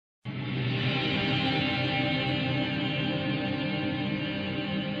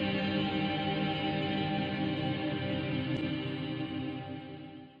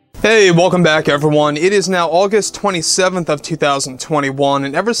Hey, welcome back everyone. It is now August 27th of 2021,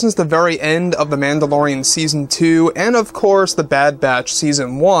 and ever since the very end of The Mandalorian Season 2, and of course The Bad Batch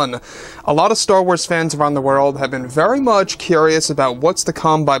Season 1, a lot of Star Wars fans around the world have been very much curious about what's to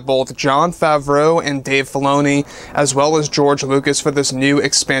come by both Jon Favreau and Dave Filoni, as well as George Lucas for this new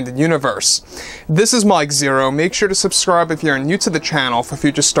expanded universe. This is Mike Zero. Make sure to subscribe if you're new to the channel for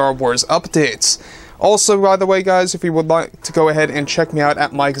future Star Wars updates. Also, by the way, guys, if you would like to go ahead and check me out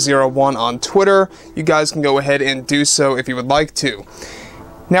at Mike01 on Twitter, you guys can go ahead and do so if you would like to.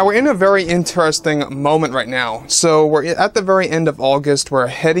 Now, we're in a very interesting moment right now. So, we're at the very end of August, we're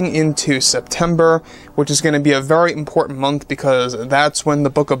heading into September, which is going to be a very important month because that's when the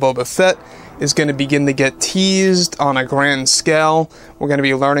Book of Boba Fett is going to begin to get teased on a grand scale. We're going to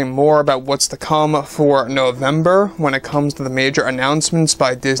be learning more about what's to come for November when it comes to the major announcements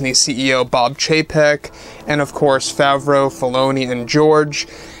by Disney CEO Bob Chapek, and of course Favreau, Filoni, and George,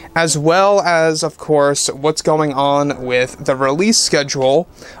 as well as, of course, what's going on with the release schedule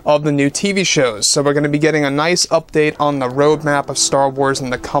of the new TV shows. So we're going to be getting a nice update on the roadmap of Star Wars in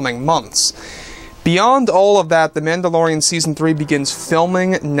the coming months. Beyond all of that, The Mandalorian Season 3 begins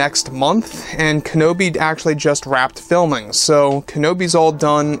filming next month, and Kenobi actually just wrapped filming. So Kenobi's all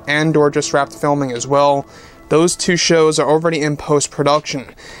done, Andor just wrapped filming as well. Those two shows are already in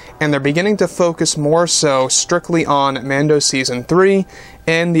post-production, and they're beginning to focus more so strictly on Mando Season 3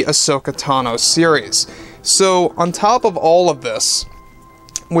 and the Ahsoka Tano series. So on top of all of this,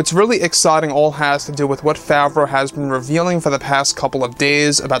 what's really exciting all has to do with what Favreau has been revealing for the past couple of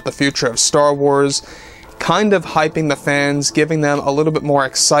days about the future of Star Wars, kind of hyping the fans, giving them a little bit more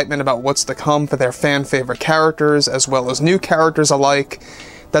excitement about what's to come for their fan-favorite characters, as well as new characters alike.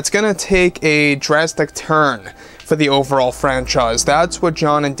 That's going to take a drastic turn for the overall franchise. That's what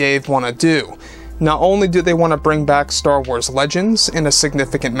Jon and Dave want to do. Not only do they want to bring back Star Wars Legends in a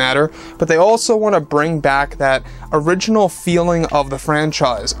significant manner, but they also want to bring back that original feeling of the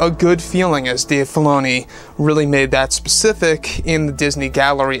franchise. A good feeling, as Dave Filoni really made that specific in the Disney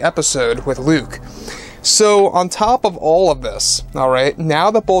Gallery episode with Luke. So, on top of all of this, alright,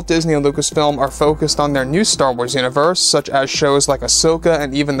 now that both Disney and Lucasfilm are focused on their new Star Wars universe, such as shows like Ahsoka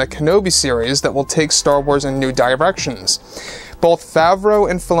and even the Kenobi series that will take Star Wars in new directions, both Favreau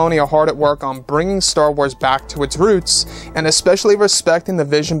and Filoni are hard at work on bringing Star Wars back to its roots, and especially respecting the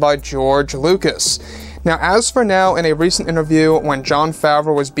vision by George Lucas. Now, as for now, in a recent interview when Jon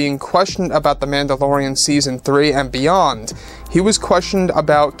Favreau was being questioned about The Mandalorian Season 3 and beyond, he was questioned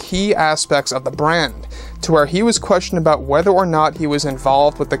about key aspects of the brand, to where he was questioned about whether or not he was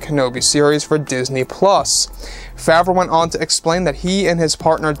involved with the Kenobi series for Disney+. Favreau went on to explain that he and his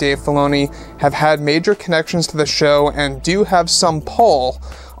partner Dave Filoni have had major connections to the show and do have some pull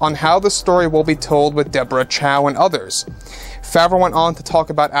on how the story will be told with Deborah Chow and others. Favreau went on to talk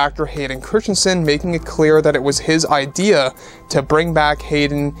about actor Hayden Christensen, making it clear that it was his idea to bring back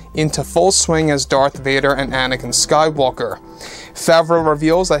Hayden into full swing as Darth Vader and Anakin Skywalker. Favreau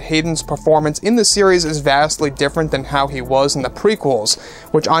reveals that Hayden's performance in the series is vastly different than how he was in the prequels,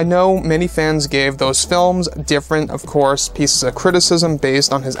 which I know many fans gave those films different, of course, pieces of criticism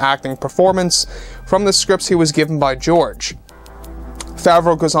based on his acting performance from the scripts he was given by George.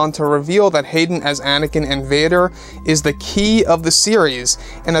 Favreau goes on to reveal that Hayden as Anakin and Vader is the key of the series,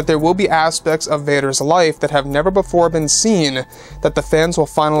 and that there will be aspects of Vader's life that have never before been seen that the fans will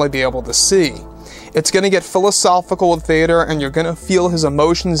finally be able to see. It's going to get philosophical with Vader, and you're going to feel his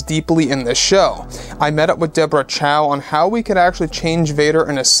emotions deeply in this show. I met up with Deborah Chow on how we could actually change Vader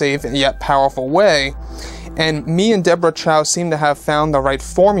in a safe yet powerful way, and me and Deborah Chow seem to have found the right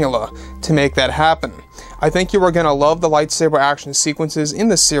formula to make that happen. I think you are going to love the lightsaber action sequences in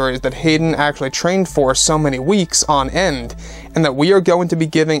the series that Hayden actually trained for so many weeks on end, and that we are going to be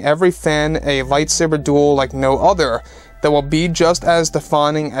giving every fan a lightsaber duel like no other that will be just as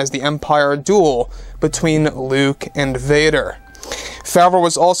defining as the Empire duel between Luke and Vader. Favreau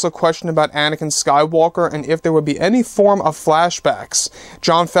was also questioned about Anakin Skywalker and if there would be any form of flashbacks.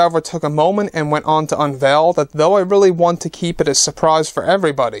 Jon Favreau took a moment and went on to unveil that though I really want to keep it a surprise for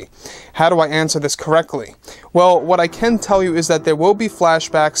everybody. How do I answer this correctly? Well, what I can tell you is that there will be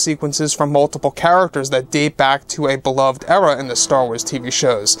flashback sequences from multiple characters that date back to a beloved era in the Star Wars TV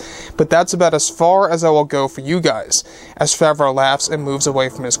shows, but that's about as far as I will go for you guys, as Favreau laughs and moves away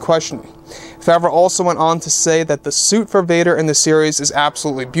from his question. Favreau also went on to say that the suit for Vader in the series is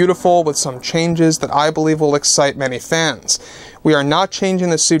absolutely beautiful, with some changes that I believe will excite many fans. We are not changing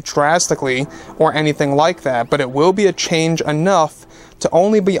the suit drastically or anything like that, but it will be a change enough to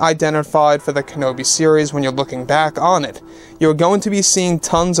only be identified for the Kenobi series when you're looking back on it. You're going to be seeing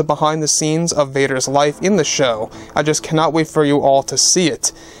tons of behind the scenes of Vader's life in the show. I just cannot wait for you all to see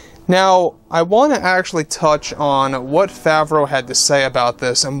it. Now, I want to actually touch on what Favreau had to say about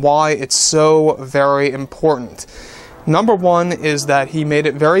this and why it's so very important. Number one is that he made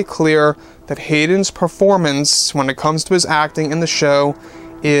it very clear that Hayden's performance, when it comes to his acting in the show,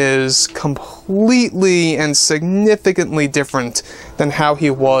 is completely and significantly different than how he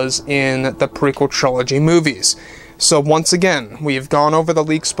was in the prequel trilogy movies. So once again, we've gone over the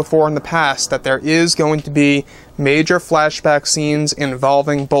leaks before in the past that there is going to be major flashback scenes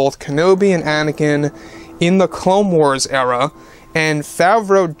involving both Kenobi and Anakin in the Clone Wars era, and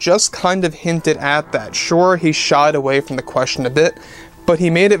Favreau just kind of hinted at that. Sure, he shied away from the question a bit, but he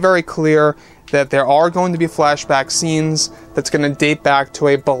made it very clear that there are going to be flashback scenes that's going to date back to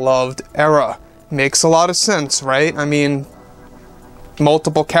a beloved era. Makes a lot of sense, right? I mean,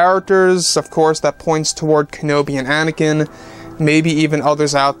 multiple characters, of course, that points toward Kenobi and Anakin, maybe even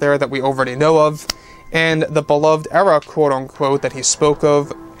others out there that we already know of, and the beloved era, quote-unquote, that he spoke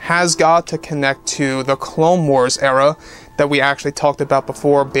of has got to connect to the Clone Wars era that we actually talked about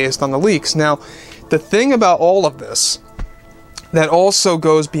before based on the leaks. Now, the thing about all of this that also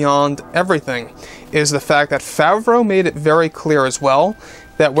goes beyond everything is the fact that Favreau made it very clear as well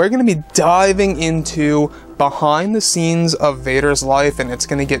that we're going to be diving into behind the scenes of Vader's life, and it's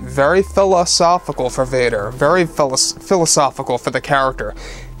going to get very philosophical for Vader, very philosophical for the character.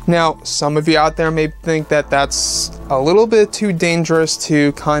 Now, some of you out there may think that that's a little bit too dangerous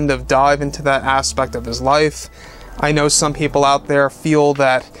to kind of dive into that aspect of his life. I know some people out there feel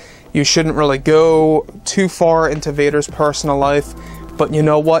that you shouldn't really go too far into Vader's personal life, but you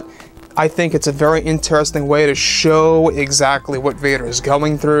know what? I think it's a very interesting way to show exactly what Vader is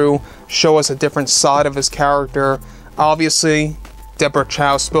going through, show us a different side of his character. Obviously, Deborah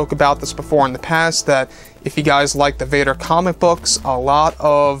Chow spoke about this before in the past, that if you guys like the Vader comic books, a lot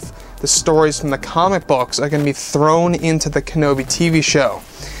of the stories from the comic books are going to be thrown into the Kenobi TV show.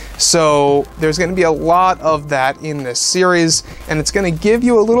 So there's going to be a lot of that in this series, and it's going to give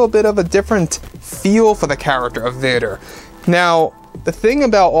you a little bit of a different feel for the character of Vader. Now, the thing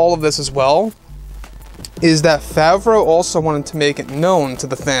about all of this as well is that Favreau also wanted to make it known to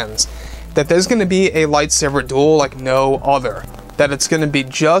the fans that there's going to be a lightsaber duel like no other. That it's going to be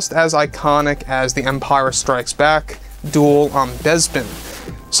just as iconic as the Empire Strikes Back duel on Bespin.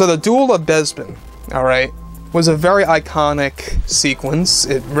 So the duel of Bespin, alright, was a very iconic sequence.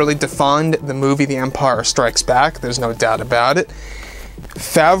 It really defined the movie The Empire Strikes Back, there's no doubt about it.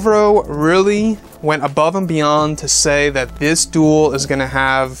 Favreau really went above and beyond to say that this duel is going to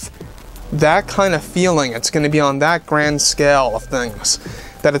have that kind of feeling. It's going to be on that grand scale of things.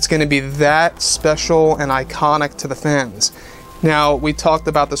 That it's going to be that special and iconic to the fans. Now, we talked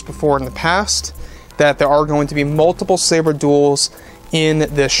about this before in the past, that there are going to be multiple saber duels in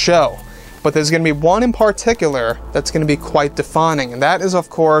this show. But there's going to be one in particular that's going to be quite defining, and that is, of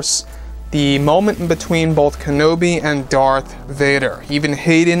course, the moment in between both Kenobi and Darth Vader. Even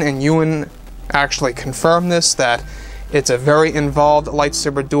Hayden and Ewan actually confirmed this, that it's a very involved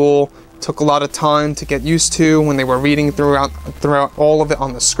lightsaber duel. Took a lot of time to get used to when they were reading throughout all of it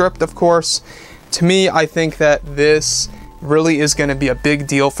on the script, of course. To me, I think that this really is going to be a big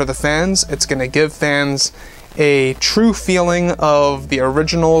deal for the fans. It's going to give fans a true feeling of the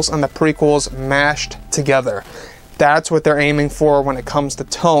originals and the prequels mashed together. That's what they're aiming for when it comes to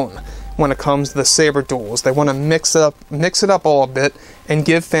tone, when it comes to the saber duels. They want to mix it up all a bit and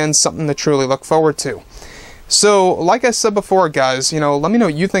give fans something to truly look forward to. So, like I said before, guys, let me know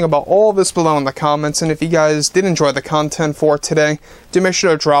what you think about all of this below in the comments, and if you guys did enjoy the content for today, do make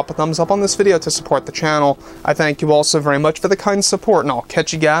sure to drop a thumbs up on this video to support the channel. I thank you all so very much for the kind support, and I'll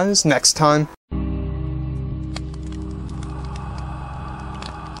catch you guys next time.